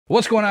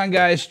What's going on,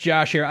 guys?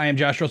 Josh here. I am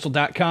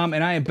joshuarussell.com,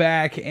 and I am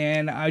back,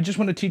 and I just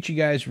want to teach you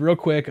guys real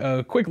quick,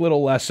 a quick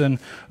little lesson.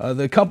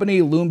 The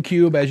company Lume,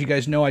 as you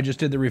guys know, I just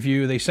did the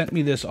review. They sent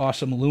me this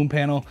awesome Lume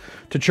panel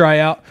to try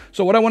out.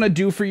 So what I want to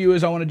do for you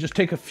is I want to just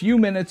take a few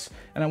minutes,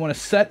 and I want to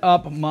set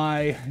up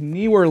my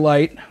newer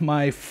light,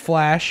 my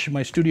flash,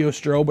 my studio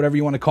strobe, whatever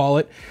you want to call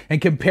it,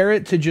 and compare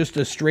it to just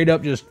a straight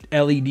up just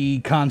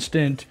LED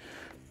constant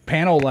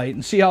panel light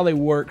and see how they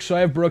work. So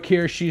I have Brooke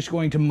here. She's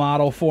going to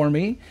model for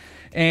me.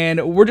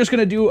 And we're just going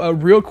to do a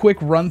real quick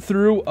run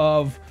through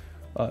of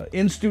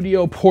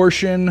in-studio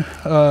portion,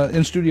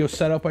 in-studio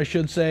setup, I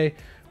should say,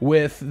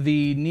 with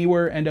the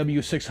newer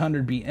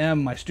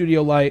NW600BM, my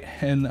studio light,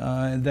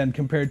 and then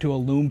compared to a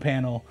Lume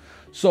panel.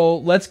 So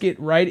let's get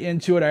right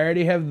into it. I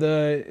already have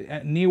the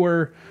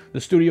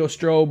the studio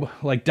strobe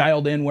like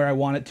dialed in where I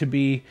want it to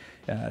be.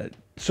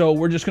 So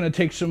we're just going to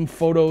take some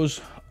photos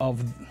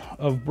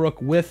of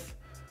Brooke with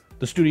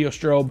the studio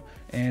strobe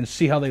and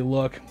see how they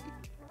look.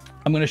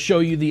 I'm going to show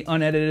you the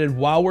unedited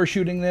while we're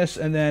shooting this,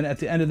 and then at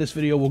the end of this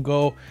video we'll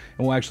go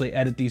and we'll actually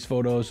edit these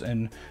photos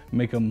and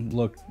make them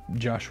look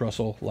Josh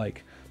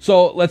Russell-like.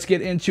 So let's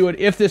get into it.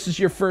 If this is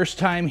your first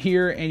time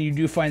here and you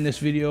do find this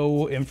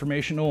video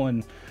informational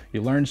and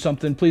you learned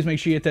something, please make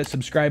sure you hit that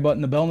subscribe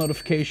button, the bell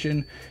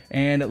notification,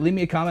 and leave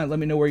me a comment. Let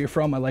me know where you're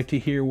from. I'd like to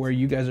hear where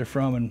you guys are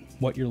from and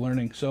what you're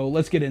learning. So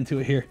let's get into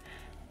it here.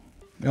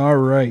 All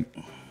right.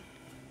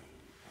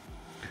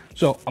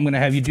 So I'm going to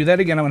have you do that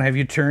again. I'm going to have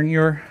you turn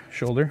your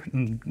shoulder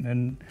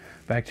and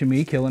back to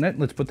me, killing it.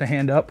 Let's put the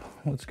hand up.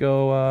 Let's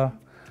go,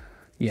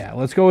 yeah,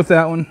 let's go with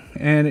that one.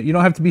 And you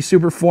don't have to be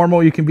super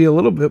formal. You can be a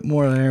little bit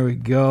more. There we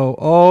go.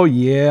 Oh,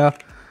 yeah.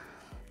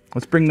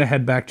 Let's bring the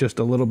head back just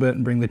a little bit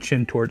and bring the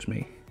chin towards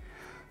me.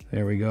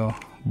 There we go.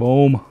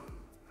 Boom.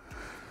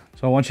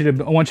 So I want you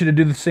to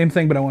do the same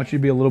thing, but I want you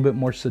to be a little bit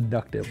more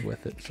seductive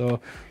with it. So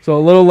a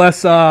little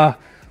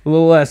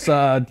less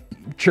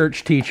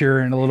church teacher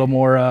and a little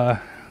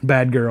more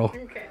bad girl.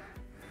 Okay.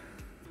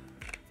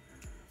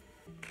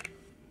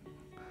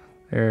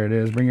 There it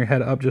is. Bring your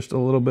head up just a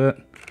little bit.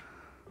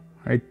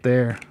 Right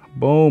there.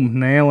 Boom.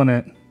 Nailing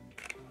it.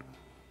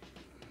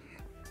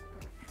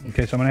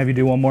 Okay, so I'm going to have you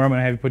do one more. I'm going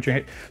to have you put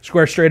your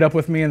square straight up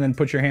with me and then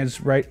put your hands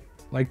right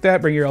like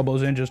that. Bring your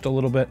elbows in just a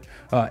little bit.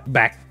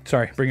 Back.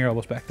 Sorry. Bring your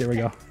elbows back. There we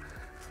go.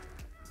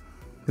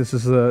 This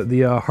is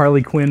the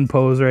Harley Quinn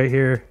pose right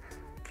here.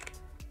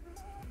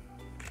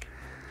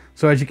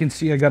 So as you can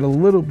see, I got a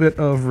little bit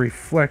of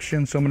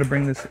reflection, so I'm going to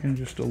bring this in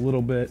just a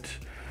little bit.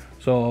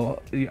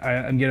 So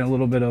I'm getting a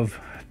little bit of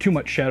too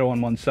much shadow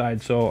on one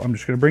side, so I'm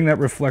just going to bring that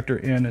reflector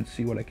in and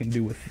see what I can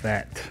do with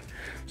that.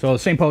 So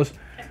same pose.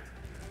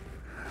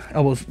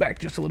 Elbows back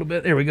just a little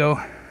bit. There we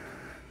go.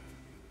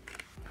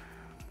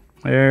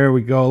 There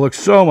we go. Looks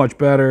so much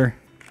better.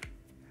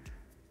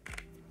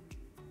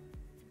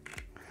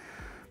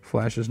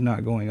 Flash is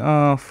not going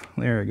off.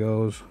 There it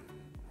goes.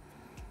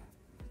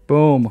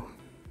 Boom.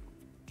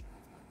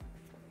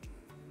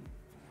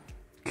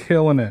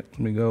 Killing it. Let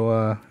me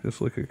go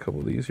just look at a couple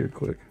of these here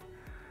quick.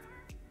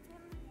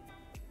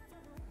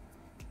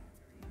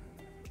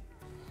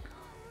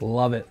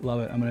 Love it,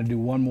 love it. I'm gonna do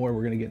one more.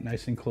 We're gonna get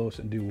nice and close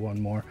and do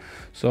one more.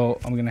 So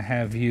I'm gonna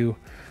have you,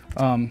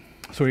 so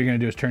what you're gonna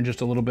do is turn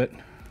just a little bit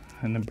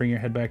and then bring your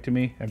head back to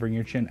me and bring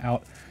your chin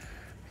out,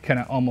 kind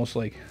of almost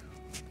like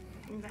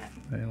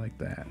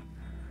that.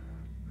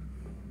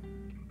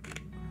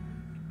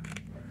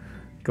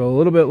 Go a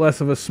little bit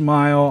less of a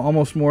smile,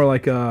 almost more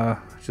like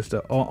a just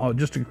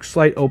a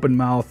slight open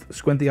mouth.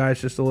 Squint the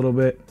eyes just a little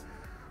bit.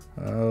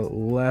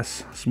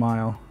 Less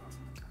smile.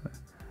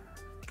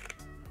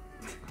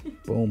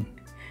 Boom.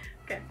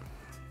 Okay.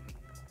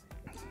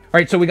 All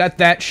right, so we got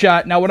that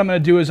shot. Now what I'm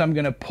going to do is I'm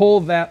going to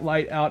pull that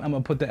light out. I'm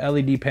going to put the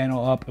LED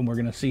panel up, and we're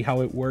going to see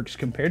how it works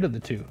compared to the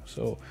two.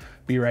 So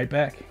be right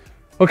back.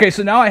 Okay,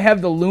 so now I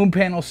have the Lume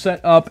panel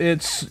set up.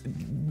 It's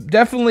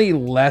definitely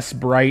less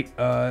bright,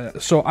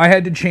 so I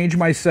had to change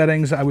my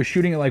settings. I was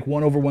shooting at like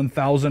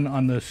 1/1000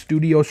 on the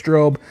studio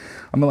strobe.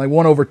 I'm at like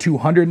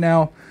 1/200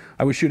 now.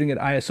 I was shooting at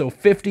ISO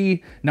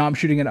 50. Now I'm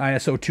shooting at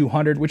ISO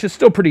 200, which is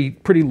still pretty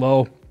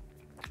low.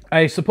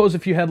 I suppose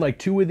if you had like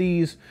two of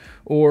these,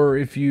 or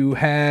if you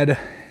had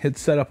it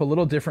set up a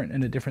little different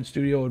in a different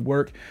studio, it would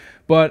work.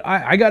 But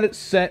I got it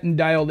set and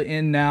dialed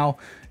in now,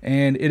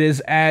 and it is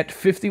at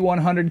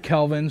 5100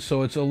 Kelvin,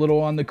 so it's a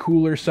little on the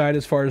cooler side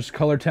as far as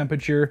color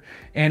temperature,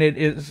 and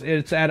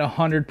it's at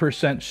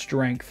 100%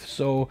 strength.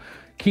 So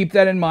keep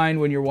that in mind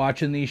when you're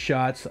watching these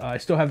shots. I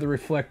still have the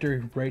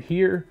reflector right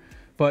here.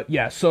 But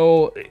yeah,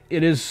 so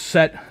it is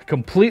set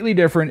completely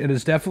different. It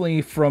is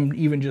definitely, from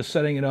even just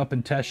setting it up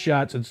in test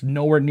shots, it's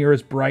nowhere near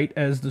as bright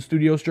as the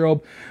studio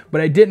strobe,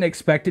 but I didn't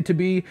expect it to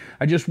be.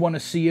 I just want to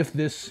see if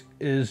this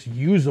is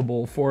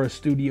usable for a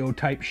studio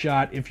type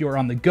shot if you're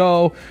on the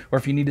go, or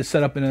if you need to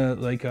set up in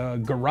a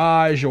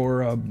garage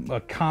or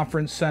a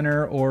conference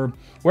center or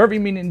wherever you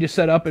need to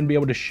set up and be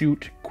able to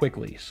shoot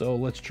quickly. So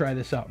let's try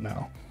this out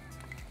now.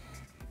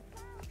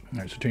 All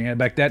right, so turn your head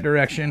back that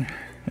direction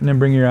and then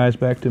bring your eyes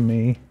back to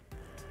me.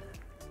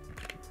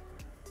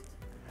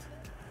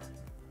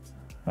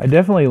 I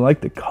definitely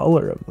like the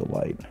color of the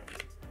light.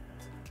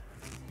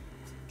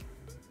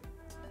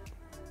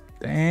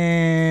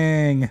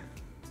 Dang.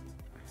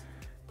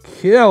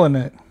 Killing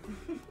it.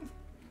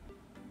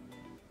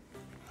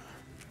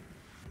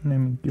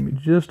 And give me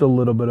just a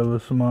little bit of a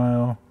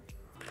smile.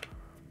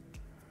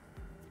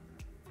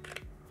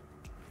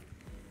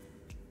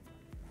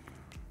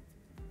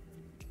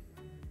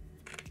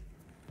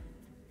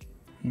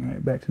 All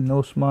right, back to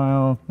no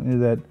smile.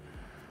 That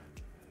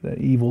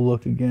evil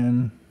look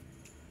again.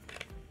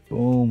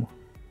 Boom.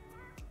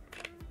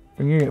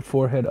 Bring your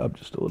forehead up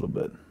just a little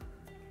bit.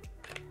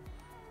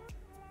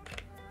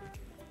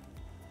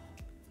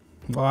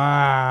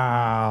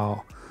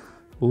 Wow.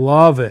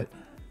 Love it.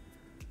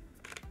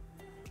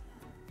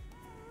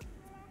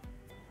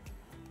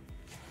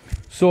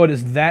 So it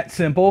is that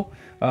simple.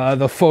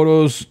 The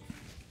photos,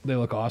 they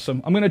look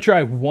awesome. I'm going to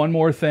try one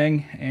more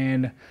thing,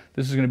 and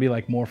this is going to be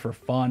like more for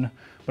fun.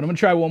 But I'm going to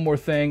try one more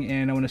thing,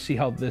 and I want to see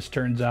how this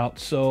turns out.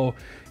 So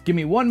give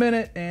me 1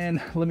 minute,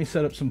 and let me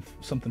set up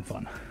something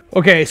fun.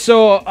 Okay,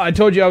 so I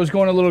told you I was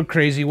going a little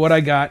crazy. What I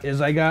got is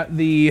I got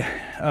the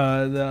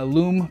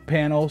Lume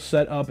panel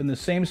set up in the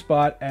same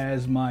spot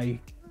as my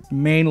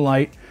main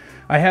light.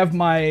 I have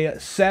my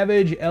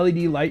Savage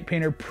LED Light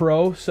Painter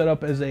Pro set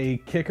up as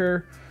a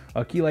kicker,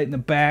 a key light in the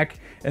back,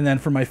 and then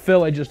for my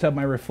fill I just have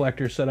my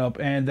reflector set up,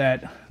 and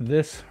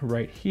this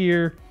right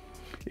here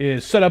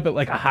is set up at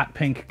like a hot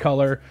pink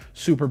color,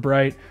 super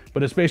bright,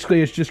 but it's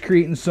just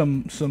creating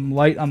some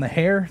light on the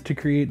hair to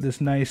create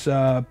this nice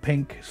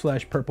pink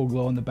 / purple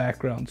glow in the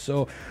background.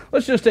 So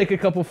let's just take a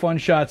couple fun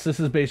shots. This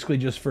is basically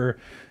just for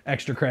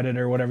extra credit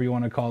or whatever you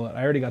want to call it.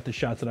 I already got the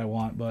shots that I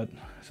want, but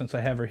since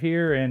I have her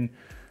here and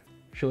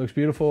she looks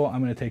beautiful,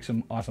 I'm going to take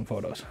some awesome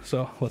photos.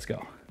 So let's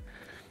go.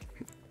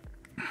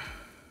 I'm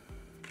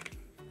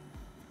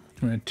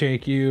going to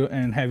take you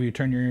and have you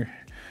turn your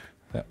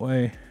that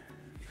way.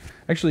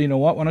 Actually, you know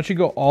what? Why don't you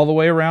go all the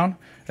way around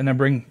and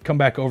then come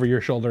back over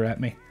your shoulder at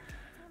me.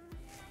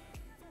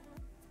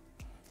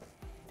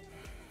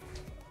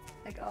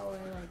 Like all the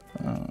way,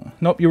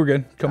 like... Nope, you were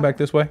good. Come back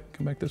this way.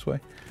 Come back this way.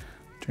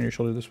 Turn your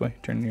shoulder this way.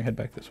 Turn your head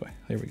back this way.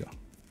 There we go.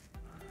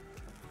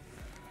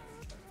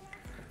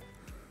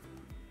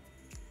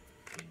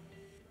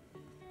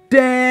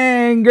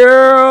 Dang,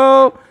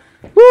 girl!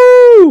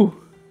 Woo!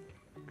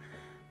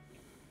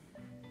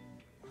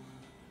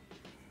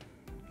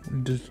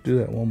 Just do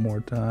that one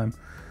more time.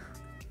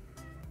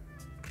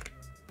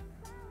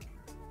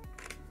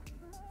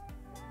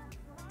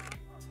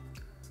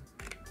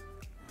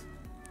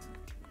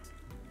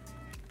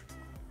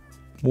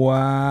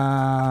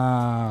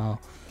 Wow.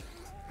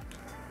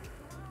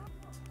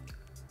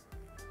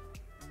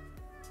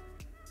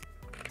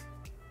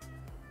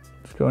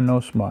 Let's go no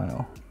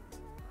smile.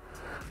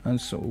 And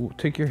so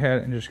take your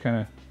head and just kind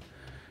of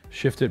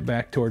shift it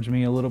back towards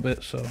me a little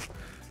bit. So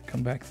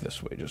come back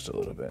this way just a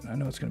little bit. I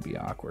know it's going to be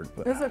awkward,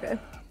 but that's okay.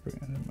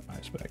 Bring my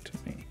eyes back to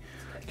me.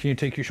 Can you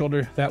take your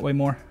shoulder that way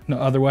more? No,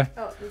 other way.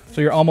 Oh,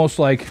 so you're almost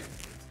like,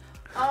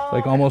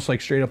 almost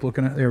like straight up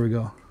looking at. There we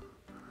go.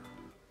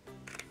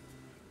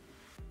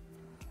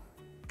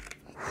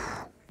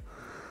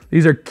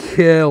 These are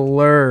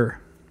killer.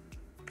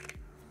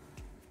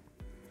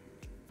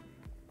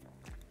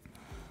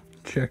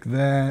 Check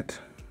that.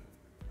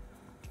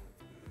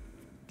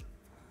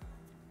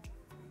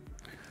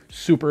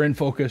 Super in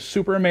focus,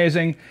 super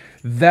amazing.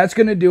 That's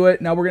gonna do it.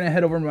 Now we're gonna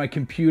head over to my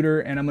computer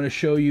and I'm gonna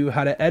show you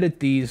how to edit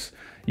these.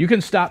 You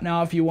can stop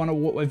now if you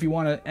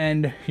wanna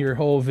end your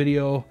whole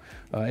video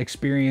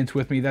experience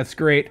with me. That's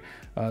great.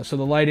 So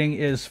the lighting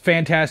is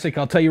fantastic.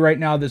 I'll tell you right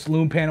now, this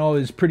Lume panel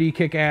is pretty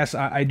kick-ass.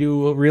 I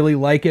do really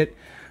like it.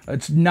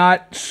 It's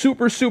not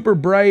super, super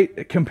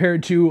bright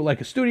compared to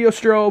like a studio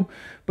strobe,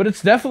 but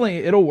it's definitely,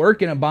 it'll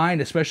work in a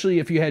bind, especially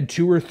if you had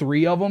 2 or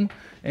 3 of them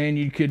and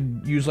you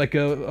could use like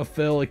a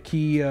fill, a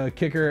key,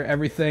 kicker,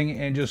 everything,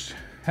 and just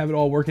have it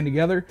all working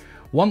together.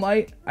 One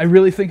light, I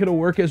really think it'll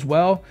work as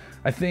well.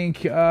 I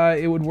think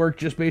it would work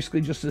just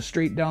basically just a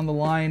straight down the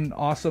line,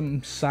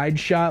 awesome side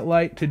shot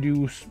light to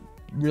do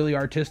really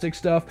artistic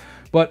stuff.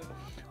 But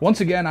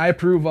once again, I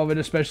approve of it,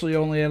 especially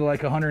only at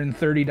like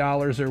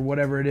 $130 or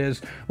whatever it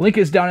is. Link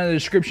is down in the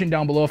description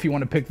down below if you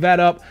want to pick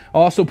that up.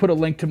 I'll also put a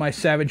link to my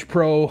Savage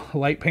Pro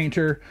light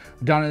painter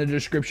down in the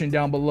description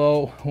down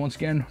below. Once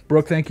again,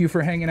 Brooke, thank you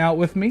for hanging out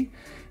with me.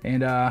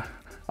 And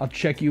I'll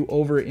check you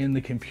over in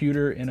the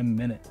computer in a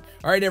minute.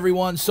 All right,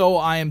 everyone, so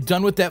I am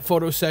done with that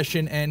photo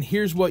session, and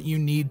here's what you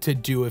need to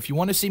do. If you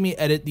want to see me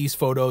edit these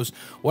photos,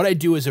 what I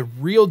do is a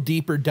real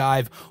deeper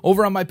dive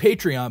over on my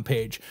Patreon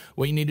page.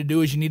 What you need to do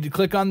is you need to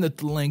click on the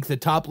link, the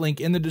top link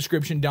in the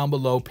description down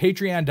below,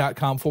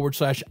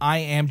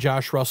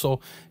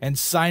 patreon.com/IamJoshRussell, and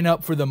sign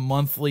up for the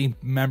monthly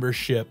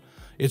membership.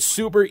 It's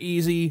super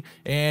easy,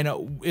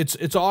 and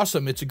it's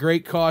awesome. It's a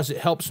great cause. It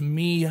helps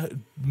me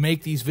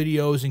make these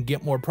videos and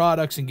get more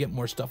products and get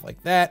more stuff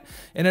like that,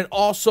 and it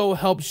also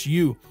helps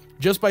you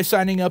Just by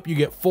signing up, you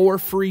get 4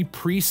 free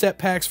preset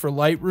packs for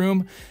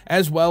Lightroom,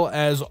 as well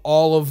as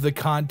all of the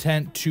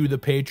content to the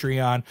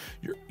Patreon.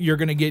 You're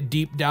going to get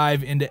deep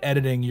dive into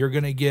editing. You're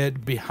going to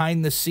get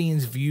behind the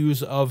scenes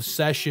views of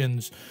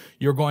sessions.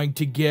 You're going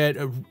to get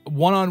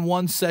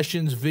one-on-one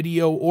sessions,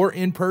 video or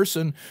in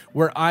person,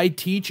 where I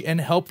teach and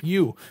help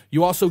you.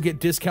 You also get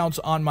discounts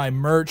on my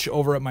merch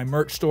over at my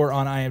merch store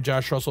on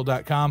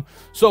IamJoshRussell.com.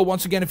 So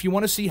once again, if you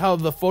want to see how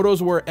the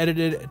photos were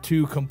edited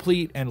to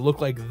complete and look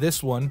like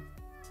this one,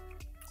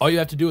 all you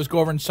have to do is go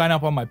over and sign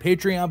up on my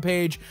Patreon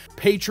page,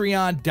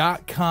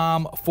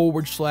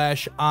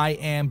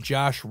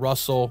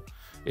 patreon.com/IamJoshRussell.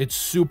 It's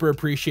super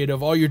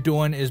appreciative. All you're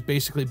doing is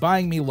basically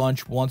buying me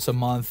lunch once a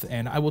month,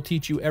 and I will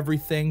teach you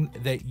everything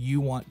that you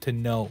want to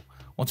know.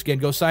 Once again,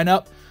 go sign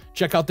up,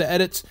 check out the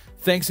edits.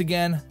 Thanks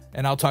again,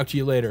 and I'll talk to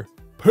you later.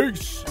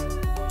 Peace.